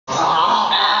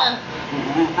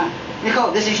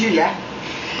go. This is you, yeah?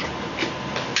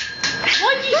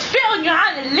 Why do you spit on your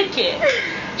hand and lick it?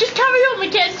 Just carry on,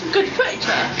 we're getting some good footage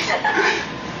first.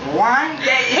 One.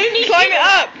 Who needs Climb it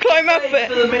up, climb up For it.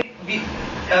 the music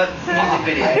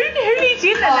video. Who needs the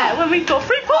internet when we've got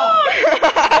free porn?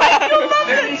 Your mum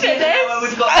Who looked needs the at internet when this.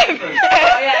 we've got open?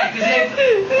 Oh yeah, because if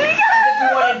we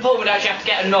wanted porn, we'd actually have to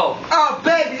get a knob. Oh,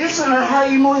 baby, this is gonna hurt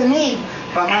you more than me.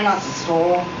 But my nuts are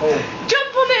sore.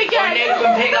 Jump on it Or again. Nick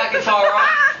can pick that guitar up.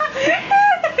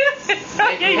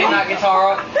 Nick can pick that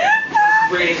guitar up.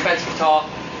 Really expensive guitar.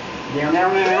 So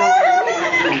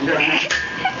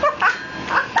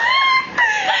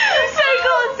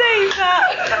go on, save that.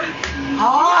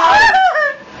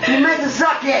 Oh, you made the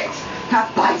suck it.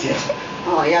 Now bite it.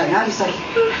 Oh yeah, now you suck it.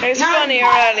 It was funnier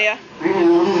earlier.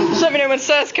 Just let me know when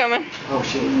Sir's coming. Oh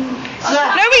shit.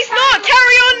 No, he's not!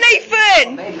 Carry on,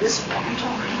 Nathan! Baby, this is what I'm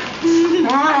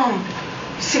talking.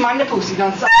 See my nipples, you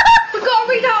don't suck. We've got to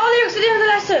read out all the lyrics at the end of the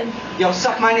lesson. Yo,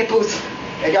 suck my nipples.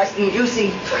 They're nice and juicy.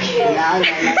 No.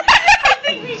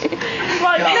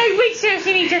 Right, no, we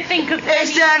seriously need to think of...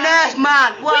 It's a nurse,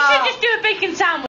 man. We should just do a bacon sandwich.